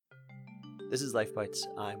This is Life Bites.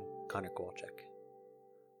 I'm Connor Kowalczyk.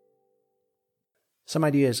 Some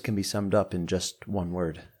ideas can be summed up in just one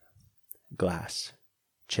word: glass,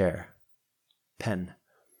 chair, pen.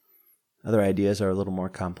 Other ideas are a little more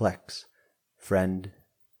complex: friend,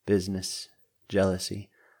 business, jealousy.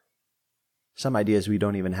 Some ideas we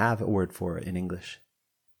don't even have a word for in English.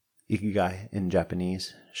 Ikigai in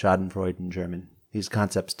Japanese, Schadenfreude in German. These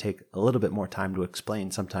concepts take a little bit more time to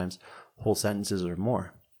explain, sometimes whole sentences or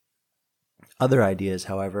more. Other ideas,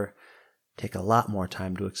 however, take a lot more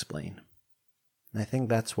time to explain. And I think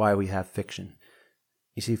that's why we have fiction.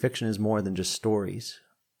 You see, fiction is more than just stories.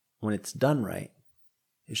 When it's done right,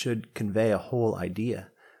 it should convey a whole idea,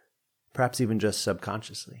 perhaps even just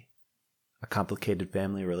subconsciously. A complicated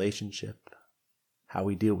family relationship, how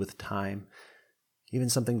we deal with time, even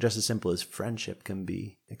something just as simple as friendship can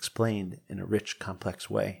be explained in a rich, complex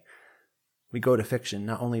way. We go to fiction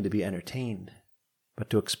not only to be entertained, but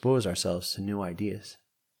to expose ourselves to new ideas,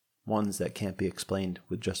 ones that can't be explained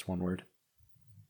with just one word.